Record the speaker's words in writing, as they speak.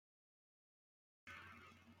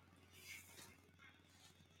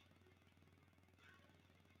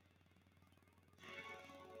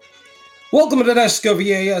Welcome to the Desk of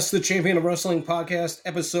EAS, the Champion of Wrestling podcast,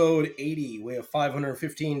 episode 80. We have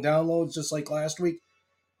 515 downloads, just like last week.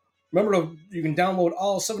 Remember, you can download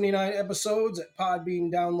all 79 episodes at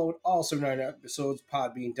Podbean. Download all 79 episodes,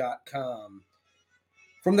 podbean.com.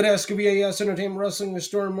 From the Desk of EAS Entertainment Wrestling with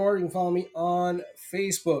Storm Moore, you can follow me on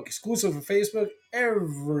Facebook. Exclusive for Facebook,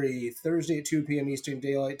 every Thursday at 2 p.m. Eastern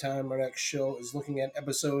Daylight Time. Our next show is looking at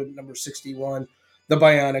episode number 61, The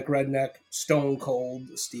Bionic Redneck, Stone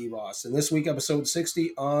Cold Steve Austin. This week, episode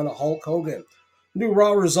 60 on Hulk Hogan. New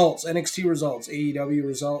Raw results, NXT results, AEW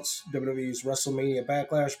results, WWE's WrestleMania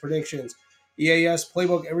Backlash predictions, EAS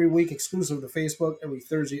Playbook every week, exclusive to Facebook, every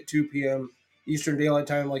Thursday at 2 p.m. Eastern Daylight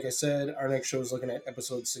Time. Like I said, our next show is looking at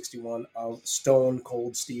episode 61 of Stone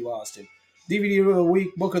Cold Steve Austin. DVD of the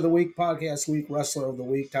week, book of the week, podcast week, wrestler of the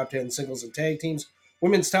week, top 10 singles and tag teams,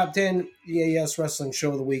 women's top 10, EAS wrestling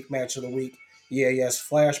show of the week, match of the week, EAS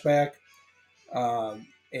flashback.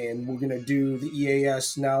 And we're going to do the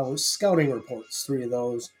EAS Now scouting reports, 3 of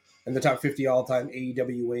those, and the top 50 all-time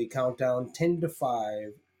AEWA countdown, 10 to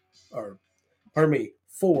 5, or pardon me,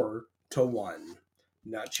 4 to 1.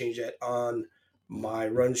 Not change that on my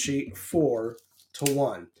run sheet, 4 to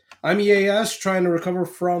 1. I'm EAS, trying to recover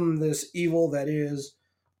from this evil that is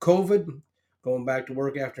COVID. Going back to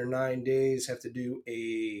work after 9 days. Have to do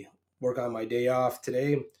a work on my day off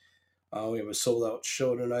today. We have a sold-out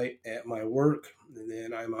show tonight at my work, and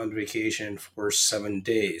then I'm on vacation for 7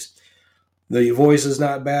 days. The voice is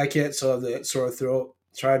not back yet, so I have that sore throat.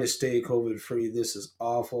 Try to stay COVID-free. This is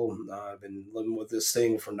awful. I've been living with this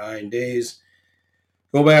thing for 9 days.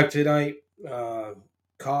 Go back tonight,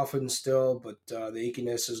 coughing still, but the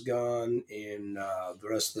achiness is gone, and the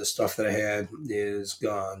rest of the stuff that I had is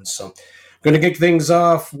gone. So I'm going to kick things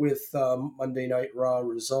off with Monday Night Raw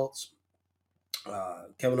results.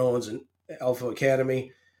 Kevin Owens and Alpha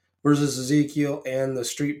Academy versus Ezekiel and the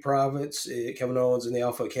Street Profits. Kevin Owens and the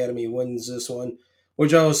Alpha Academy wins this one,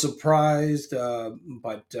 which I was surprised,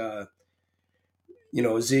 but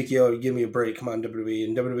Ezekiel, give me a break. Come on, WWE.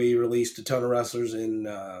 And WWE released a ton of wrestlers, and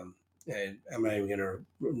I'm not even going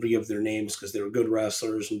to give their names because they were good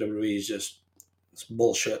wrestlers, and WWE is just it's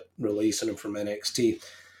bullshit releasing them from NXT.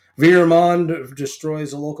 Veer Mond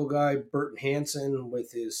destroys a local guy, Burton Hansen,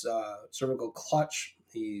 with his cervical clutch.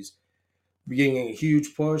 He's getting a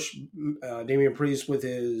huge push. Damian Priest with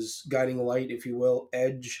his guiding light, if you will,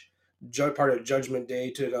 edge. Part of Judgment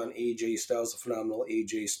Day took on AJ Styles. The phenomenal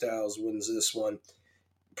AJ Styles wins this one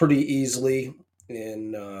pretty easily.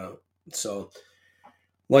 And so,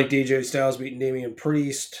 like AJ Styles beating Damian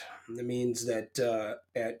Priest, that means that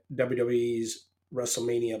at WWE's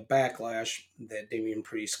WrestleMania Backlash, that Damian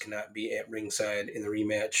Priest cannot be at ringside in the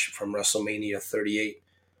rematch from WrestleMania 38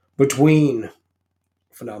 between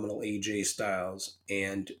phenomenal AJ Styles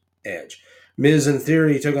and Edge. Miz and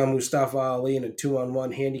Theory took on Mustafa Ali in a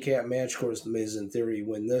 2-on-1 handicap match. Of course, the Miz and Theory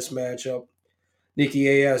win this matchup.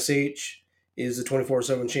 Nikki ASH is the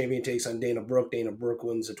 24/7 champion, takes on Dana Brooke. Dana Brooke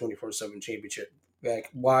wins the 24/7 championship back.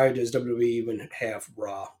 Why does WWE even have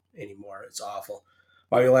Raw anymore? It's awful.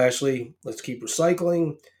 Bobby Lashley, let's keep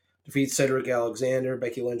recycling. Defeats Cedric Alexander.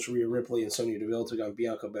 Becky Lynch, Rhea Ripley, and Sonya Deville took on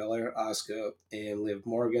Bianca Belair, Asuka, and Liv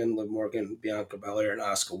Morgan. Liv Morgan, Bianca Belair, and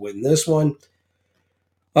Asuka win this one.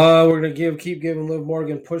 We're going to keep giving Liv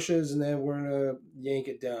Morgan pushes, and then we're going to yank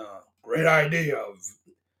it down. Great idea,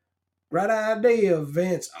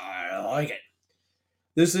 Vince. I like it.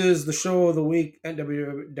 This is the show of the week at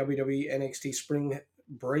WWE NXT Spring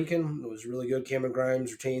Breakin'. It was really good. Cameron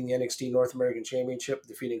Grimes retained the NXT North American Championship,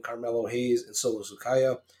 defeating Carmelo Hayes and Solo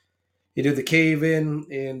Sikoa. He did the cave-in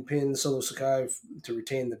and pinned Solo Sikoa to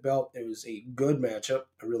retain the belt. It was a good matchup.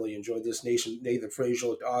 I really enjoyed this. Nathan Frazier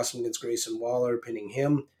looked awesome against Grayson Waller, pinning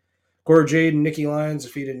him. Cora Jade and Nikki Lyons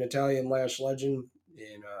defeated Natalya and Lash Legend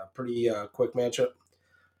in a pretty quick matchup.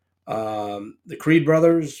 The Creed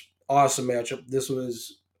Brothers, awesome matchup. This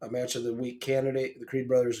was a match of the week candidate. The Creed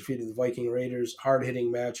Brothers defeated the Viking Raiders.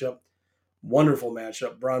 Hard-hitting matchup. Wonderful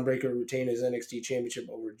matchup. Braun Breaker retained his NXT Championship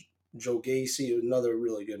over Joe Gacy. Another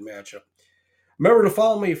really good matchup. Remember to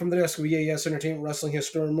follow me from the Desk of EAS Entertainment Wrestling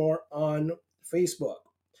History and More on Facebook.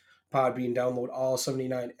 Podbean, download all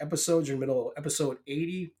 79 episodes. You're in the middle of episode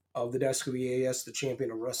 80 of the Desk of EAS, the Champion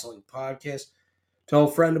of Wrestling podcast. Tell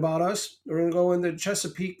a friend about us. We're going to go in the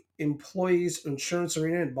Chesapeake Employees Insurance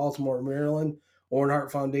Arena in Baltimore, Maryland. Owen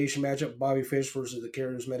Hart Foundation matchup, Bobby Fish versus the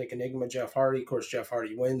charismatic Enigma, Jeff Hardy. Of course, Jeff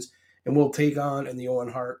Hardy wins. And we'll take on, in the Owen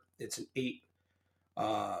Hart, it's an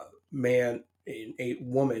 8-man and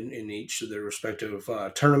 8-woman in each of their respective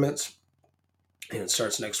tournaments. And it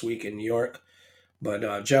starts next week in New York.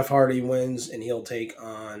 But Jeff Hardy wins, and he'll take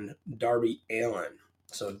on Darby Allin.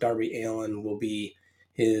 So Darby Allin will be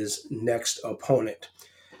his next opponent.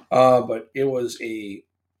 But it was a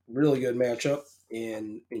really good matchup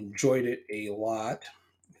and enjoyed it a lot.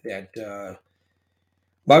 That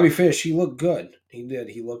Bobby Fish, he looked good. He did.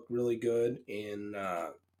 He looked really good in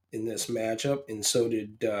this matchup, and so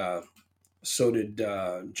did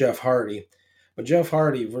Jeff Hardy. But Jeff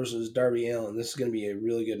Hardy versus Darby Allin, this is going to be a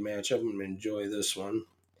really good matchup. I'm going to enjoy this one,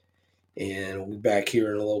 and we'll be back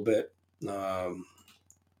here in a little bit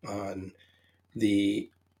on the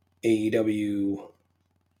AEW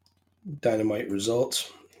Dynamite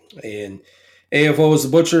results. And AFO is the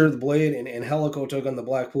Butcher, the Blade, and Angelico took on the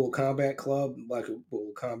Blackpool Combat Club.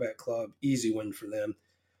 Blackpool Combat Club, easy win for them.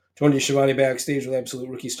 Tony Schiavone backstage with Absolute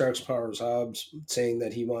Ricky Starks, Powers Hobbs, saying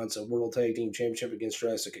that he wants a World Tag Team Championship against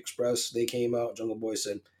Jurassic Express. They came out. Jungle Boy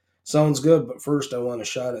said, "Sounds good, but first I want a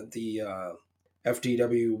shot at the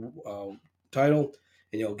FTW title,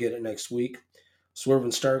 and you'll get it next week." Swerve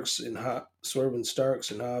and Starks and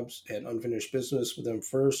Hobbs had unfinished business with them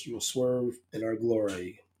first. You will swerve in our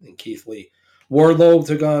glory. And Keith Lee. Wardlow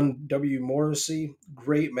took on W. Morrissey.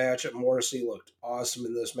 Great matchup. Morrissey looked awesome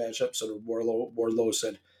in this matchup. So did Wardlow. Wardlow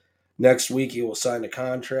said next week he will sign a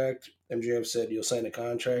contract. MJF said you'll sign a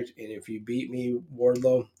contract, and if you beat me,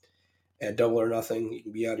 Wardlow, at Double or Nothing, you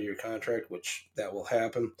can be out of your contract, which that will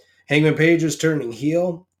happen. Hangman Page is turning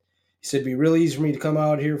heel. He said, it'd be really easy for me to come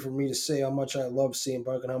out here for me to say how much I love CM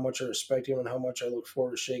Punk and how much I respect him and how much I look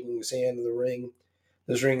forward to shaking his hand in the ring,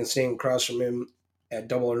 this ring, and staying across from him at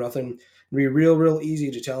Double or Nothing. It'd be real easy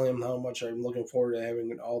to tell him how much I'm looking forward to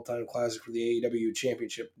having an all-time classic for the AEW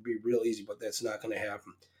Championship. It'd be real easy, but that's not going to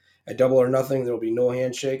happen. At Double or Nothing, there will be no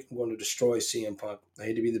handshake. I'm going to destroy CM Punk. I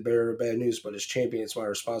hate to be the bearer of bad news, but as champion, it's my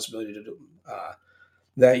responsibility to do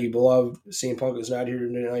that you beloved. CM Punk is not here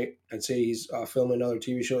tonight. I'd say he's filming another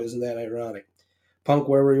TV show. Isn't that ironic? Punk,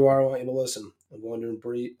 wherever you are, I want you to listen. I'm going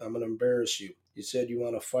to embarrass you. You said you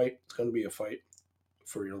want to fight. It's going to be a fight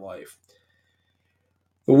for your life.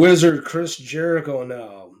 The Wizard, Chris Jericho,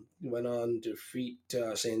 now went on to defeat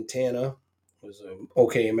Santana. It was an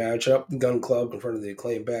okay matchup. Gun Club confronted the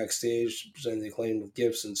Acclaim backstage, presented the Acclaim with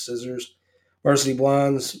gifts and scissors. Varsity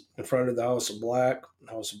Blondes confronted the House of Black.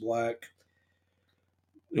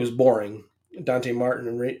 It was boring. Dante Martin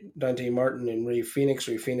and Ray Phoenix.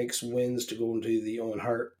 Ray Phoenix wins to go into the Owen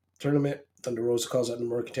Hart tournament. Thunder Rosa calls out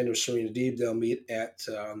number one contender Serena Deeb. They'll meet at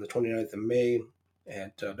on the 29th of May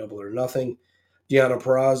at Double or Nothing. Deonna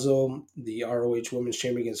Purrazzo, the ROH Women's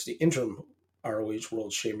Champion, against the interim ROH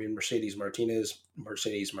World Champion Mercedes Martinez.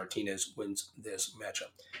 Mercedes Martinez wins this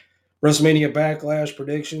matchup. WrestleMania Backlash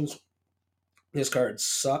predictions. This card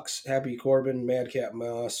sucks. Happy Corbin, Madcap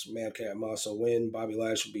Moss. Madcap Moss will win. Bobby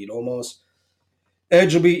Lashley beat Omos.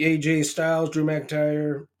 Edge will beat AJ Styles, Drew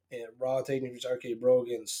McIntyre, and Raw taking RK Bro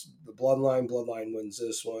against the Bloodline. Bloodline wins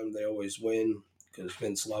this one. They always win because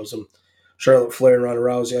Vince loves them. Charlotte Flair and Ronda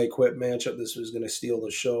Rousey, I quit matchup. This was going to steal the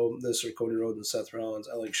show. This or Cody Rhodes and Seth Rollins.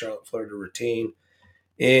 I like Charlotte Flair to retain.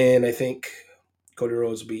 And I think Cody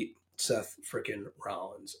Rhodes beat Seth freaking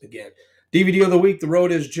Rollins again. DVD of the week, The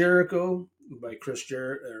Road is Jericho by Chris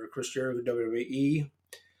Jericho, WWE.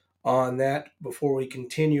 On that, before we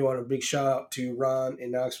continue, on a big shout out to Ron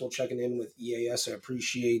in Knoxville checking in with EAS. I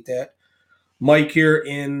appreciate that. Mike here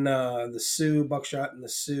in the Sioux, Buckshot in the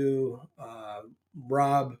Sioux,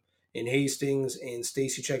 Rob in Hastings, and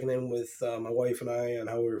Stacy checking in with my wife and I on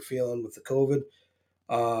how we were feeling with the COVID.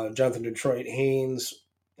 Jonathan Detroit Haynes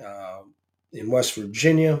in West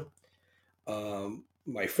Virginia.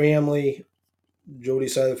 My family,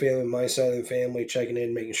 Jody's side of the family, my side of the family, checking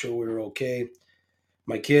in, making sure we were okay.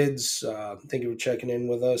 My kids, thank you for checking in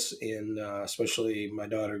with us, and especially my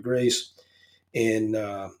daughter Grace. And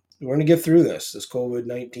we're going to get through this. This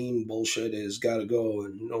COVID-19 bullshit has got to go,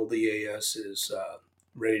 and old EAS is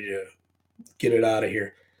ready to get it out of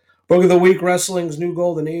here. Book of the Week, Wrestling's New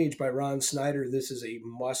Golden Age by Ron Snyder. This is a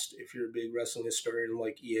must if you're a big wrestling historian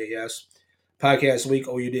like EAS. Podcast Week,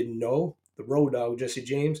 Oh You Didn't Know, The Road Dogg, Jesse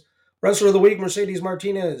James. Wrestler of the Week, Mercedes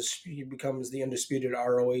Martinez. He becomes the undisputed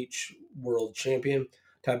ROH World Champion.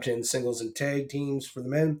 Top 10 singles and tag teams for the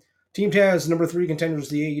men. Team Taz, number 3 contenders,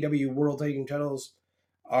 the AEW World Tag Team titles,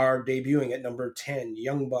 are debuting at number 10.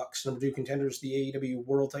 Young Bucks, number 2 contenders, the AEW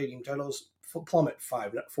World Tag Team titles, plummet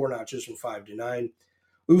 4 notches from 5 to 9.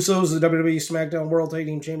 Usos, the WWE SmackDown World Tag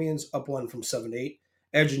Team Champions, up 1 from 7 to 8.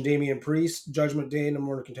 Edge and Damian Priest, Judgment Day,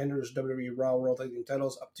 number 1 contenders, WWE Raw World Tag Team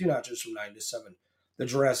titles, up 2 notches from 9 to 7. The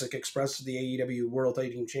Jurassic Express, the AEW World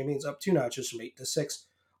Tag Team Champions, up 2 notches from 8 to 6.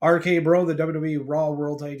 RK Bro, the WWE Raw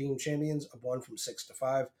World Tag Team Champions, up 1 from 6 to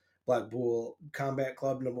 5. Blackpool Combat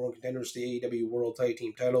Club, number 1 contenders, the AEW World Tag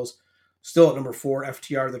Team titles, Still at number 4,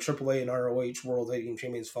 FTR, the AAA and ROH World Tag Team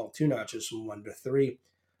Champions, fall 2 notches from 1 to 3.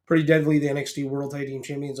 Pretty Deadly, the NXT World Tag Team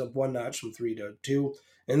Champions, up 1 notch from 3 to 2.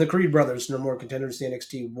 And the Creed Brothers, number 1 contenders, the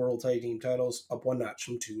NXT World Tag Team titles, up 1 notch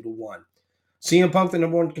from 2 to 1. CM Punk, the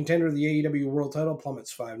number 1 contender of the AEW World title,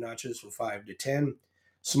 plummets 5 notches from 5 to 10.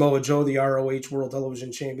 Samoa Joe, the ROH World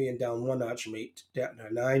Television Champion, down 1 notch from 8 to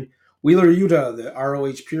 9. Wheeler Yuta, the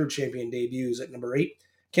ROH Pure Champion, debuts at number 8.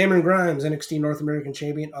 Cameron Grimes, NXT North American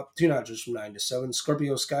Champion, up 2 notches from 9 to 7.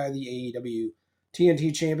 Scorpio Sky, the AEW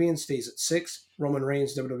TNT Champion, stays at 6. Roman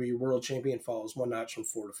Reigns, WWE World Champion, falls 1 notch from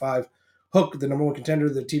 4 to 5. Hook, the number 1 contender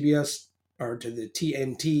to the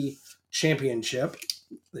TNT Championship,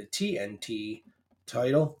 the TNT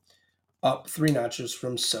title, up 3 notches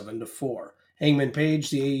from 7 to 4. Hangman Page,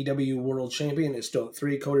 the AEW World Champion, is still at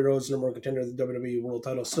 3. Cody Rhodes, number 1 contender of the WWE World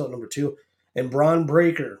title, still at number 2. And Braun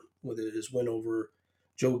Breaker, with his win over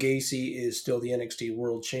Joe Gacy, is still the NXT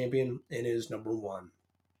World Champion and is number 1.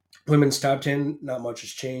 Women's top 10, not much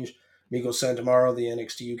has changed. Miko Santomaro, the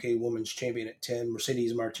NXT UK Women's Champion, at 10.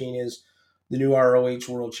 Mercedes Martinez, the new ROH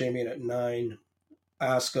World Champion, at 9.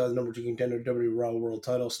 Asuka, the number 2 contender of the WWE Raw World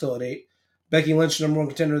title, still at 8. Becky Lynch, number 1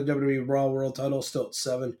 contender of the WWE Raw World title, still at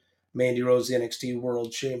 7. Mandy Rose, the NXT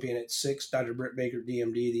World Champion, at 6. Dr. Britt Baker,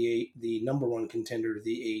 DMD, the number 1 contender of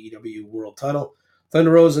the AEW World title.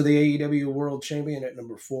 Thunder Rosa, the AEW World Champion, at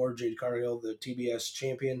number 4. Jade Cargill, the TBS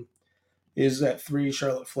Champion, is at 3.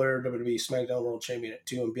 Charlotte Flair, WWE SmackDown World Champion, at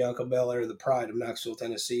 2. And Bianca Belair, the Pride of Knoxville,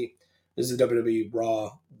 Tennessee, is the WWE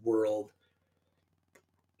Raw World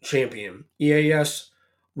Champion. EAS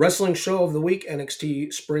Wrestling Show of the Week,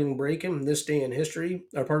 NXT Spring Breakin', This Day in History,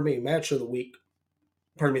 Match of the Week,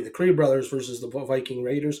 the Creed Brothers versus the Viking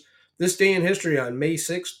Raiders. This Day in History on May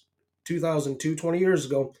 6, 2002, 20 years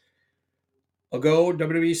ago,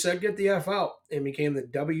 WWE said get the F out and became the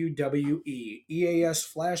WWE. EAS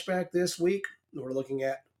flashback this week, we're looking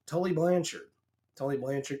at Tully Blanchard. Tully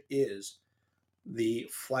Blanchard is the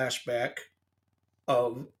flashback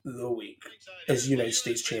of the week as United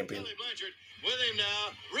States champion. Tully Blanchard with him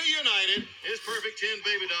now, reunited, his perfect 10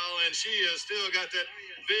 baby doll, and she has still got that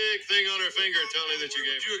big thing on her finger, Tully, that you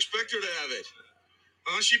gave. You expect her to have it?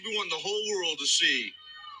 She'd be wanting the whole world to see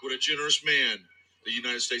what a generous man the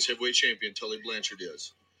United States heavyweight champion Tully Blanchard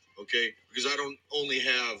is. Okay? Because I don't only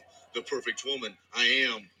have the perfect woman, I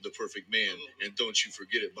am the perfect man. And don't you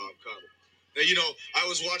forget it, Bob Caudle. Now, I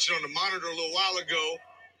was watching on the monitor a little while ago,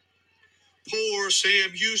 poor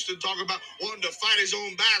Sam Houston talking about wanting to fight his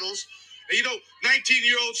own battles. And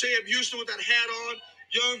 19-year-old Sam Houston with that hat on,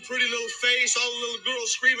 young, pretty little face, all the little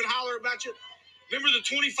girls screaming, holler about you. Remember the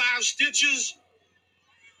 25 stitches?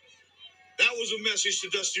 That was a message to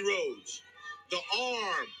Dusty Rhodes. The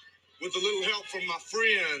arm, with a little help from my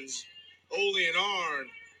friends, Ole and Arn,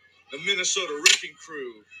 the Minnesota Wrecking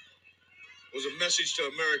Crew, was a message to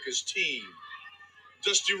America's team.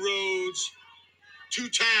 Dusty Rhodes, 2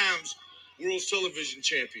 times World Television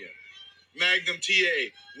Champion. Magnum TA,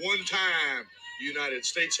 1 time United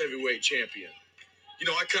States Heavyweight Champion.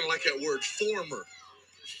 I kind of like that word, former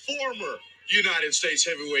United States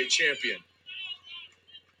Heavyweight Champion.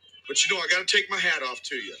 But I got to take my hat off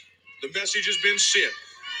to you. The message has been sent.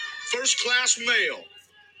 First class mail.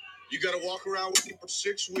 You got to walk around with it for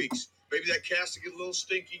 6 weeks. Maybe that casting gets a little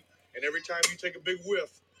stinky, and every time you take a big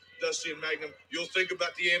whiff, Dusty and Magnum, you'll think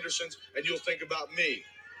about the Andersons, and you'll think about me.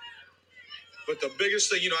 But the biggest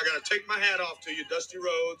thing, I got to take my hat off to you, Dusty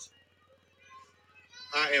Rhodes.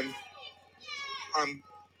 I'm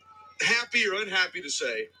happy or unhappy to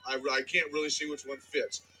say, I can't really see which one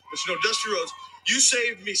fits. But Dusty Rhodes, you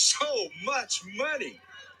saved me so much money.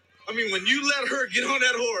 I mean, when you let her get on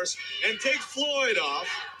that horse and take Floyd off,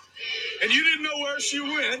 and you didn't know where she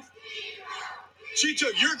went, she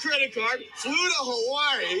took your credit card, flew to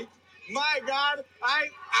Hawaii. My God,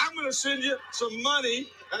 I'm going to send you some money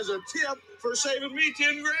as a tip for saving me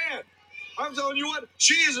 10 grand. I'm telling you what,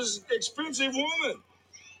 she is an expensive woman.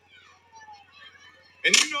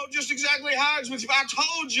 And you know just exactly how expensive. I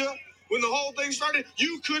told you when the whole thing started,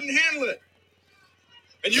 you couldn't handle it.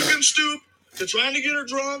 And you can stoop to trying to get her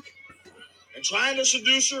drunk and trying to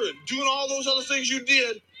seduce her and doing all those other things you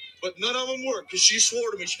did, but none of them worked because she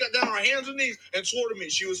swore to me. She got down on her hands and knees and swore to me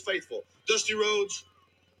she was faithful. Dusty Rhodes,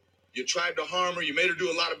 you tried to harm her. You made her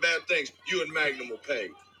do a lot of bad things. You and Magnum will pay.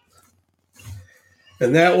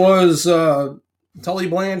 And that was Tully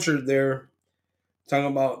Blanchard there, talking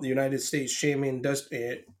about the United States champion, as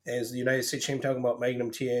the United States champion, talking about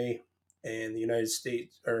Magnum TA and the United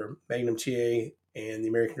States, or Magnum TA and the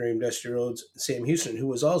American Dream, Dusty Rhodes, Sam Houston, who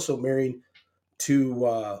was also married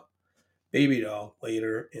to Baby Doll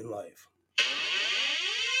later in life.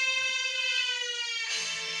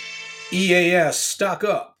 EAS stock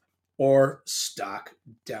up or stock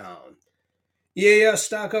down. EAS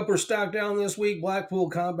stock up or stock down this week. Blackpool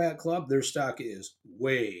Combat Club, their stock is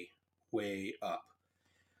way, way up.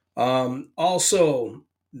 Also,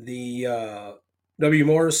 the W.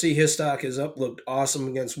 Morrissey, his stock is up. Looked awesome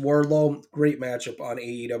against Wardlow. Great matchup on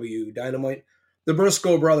AEW Dynamite. The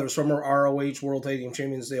Briscoe brothers, former ROH World Tag Team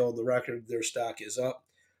Champions, they hold the record. Their stock is up.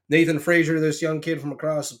 Nathan Frazier, this young kid from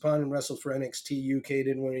across the pond and wrestled for NXT UK,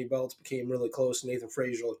 didn't win any belts, became really close. Nathan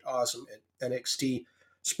Frazier looked awesome at NXT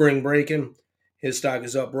Spring Breaking. His stock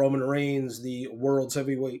is up. Roman Reigns, the world's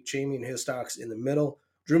heavyweight champion, his stock's in the middle.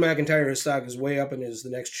 Drew McIntyre, his stock is way up and is the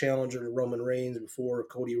next challenger to Roman Reigns before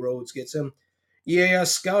Cody Rhodes gets him.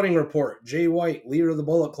 EAS Scouting Report. Jay White, leader of the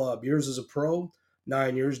Bullet Club, years as a pro,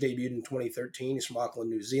 9 years, debuted in 2013. He's from Auckland,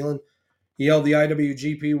 New Zealand. He held the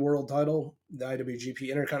IWGP World Title, the IWGP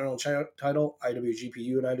Intercontinental Title, IWGP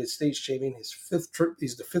United States Champion. He's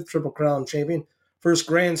the fifth Triple Crown champion, first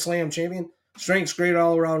Grand Slam champion. Strength's great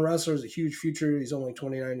all-around wrestler. Has a huge future. He's only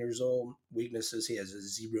 29 years old. Weaknesses, he has a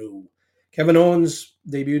 0. Kevin Owens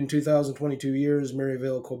debuted in 2022 years,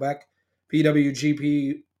 Maryville, Quebec.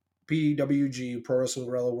 PWG Pro Wrestling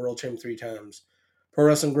Guerrilla World Champion 3 times. Pro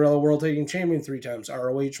Wrestling Guerrilla World Tag Team Champion 3 times.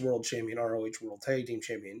 ROH World Champion, ROH World Tag Team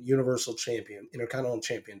Champion, Universal Champion, Intercontinental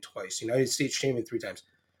Champion twice, United States Champion 3 times.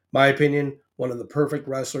 My opinion, one of the perfect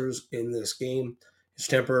wrestlers in this game. His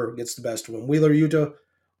temper gets the best of him. Wheeler Yuta,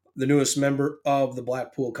 the newest member of the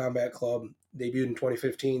Blackpool Combat Club, debuted in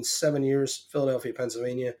 2015, 7 years, Philadelphia,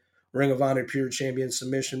 Pennsylvania. Ring of Honor Pure Champion,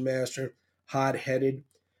 Submission Master, hot-headed,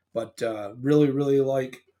 but really, really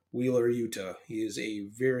like Wheeler Yuta. He is a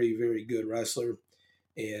very, very good wrestler.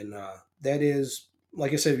 And that is,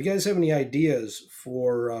 like I said, if you guys have any ideas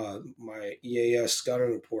for my EAS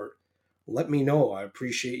scouting report, let me know. I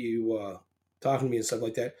appreciate you talking to me and stuff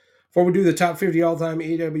like that. Before we do the top 50 all-time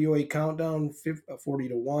AWA countdown, 40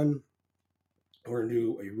 to 1, we're going to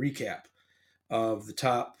do a recap of the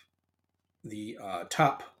top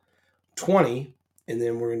 20, and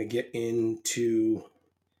then we're going to get into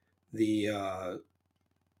the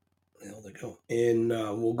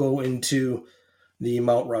we'll go into the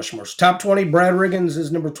Mount Rushmore. So top 20, Brad Riggins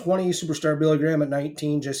is number 20, Superstar Billy Graham at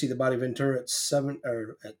 19, Jesse the Body Ventura at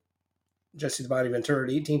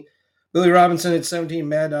 18, Billy Robinson at 17,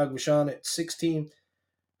 Mad Dog Vachon at 16,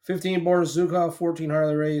 15, Boris Zukov, 14,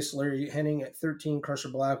 Harley Race, Larry Henning at 13, Crusher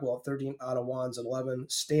Blackwell at 13, Otto Wands at 11,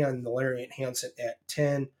 Stan the Lariat Hansen at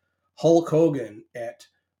 10, Hulk Hogan at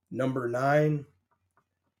number 9,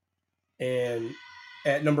 and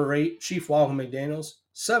at number 8, Chief Wahoo McDaniels,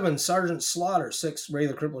 7, Sergeant Slaughter, 6, Ray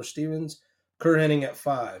the Crippler Stevens, Kurt Hennig at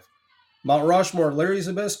 5. Mount Rushmore, Larry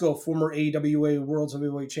Zbyszko, former AWA World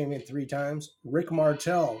Heavyweight Champion 3 times, Rick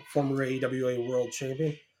Martel, former AWA World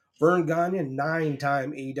Champion, Vern Gagne,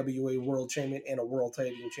 9-time AWA World Champion and a World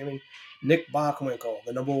Tag Team Champion, Nick Bockwinkel,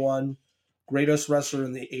 the number 1 greatest wrestler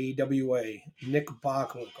in the AWA, Nick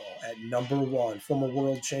Bockwinkel at number 1, former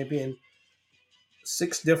World Champion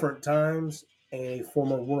 6 different times, and a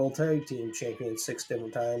former World Tag Team Champion 6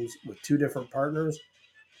 different times with 2 different partners.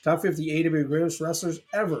 Top 50 AWA greatest wrestlers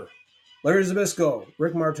ever. Larry Zbyszko,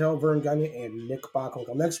 Rick Martel, Vern Gagne, and Nick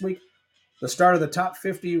Bockwinkel. Next week, the start of the top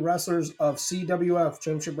 50 wrestlers of CWF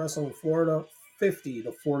Championship Wrestling Florida, 50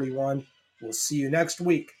 to 41. We'll see you next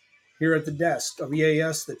week here at the desk of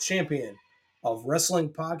EAS, the champion of wrestling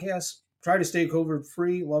podcasts. Try to stay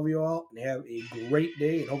COVID-free. Love you all, and have a great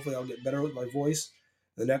day, and hopefully I'll get better with my voice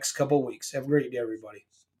the next couple of weeks. Have a great day, everybody.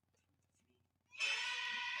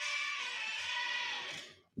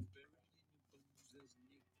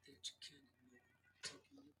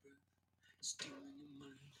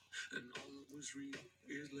 And all that was real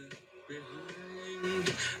is left behind.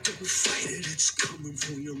 Don't fight it, it's coming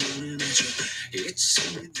for you, running at you. It's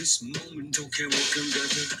only this moment, don't care what can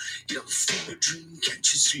gather. You'll feel a dream, can't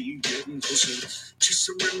you see it getting closer? Just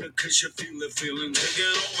surrender, cause you feel the feeling taking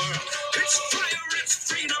over. It's fire, it's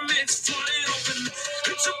freedom, it's flying open.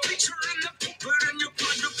 It's a picture in the pulpit and your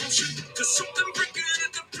blood devotion. There's something breaking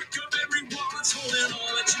at the brick of every wall that's holding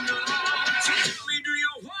all that you know. So tell me, do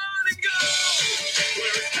you want to go?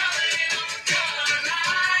 Where it's coming on color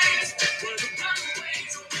where the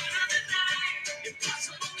runaways are winning the night.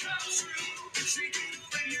 Impossible comes true. It's reading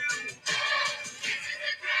for you.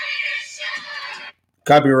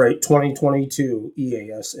 Copyright 2022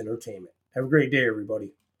 EAS Entertainment. Have a great day,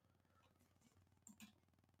 everybody.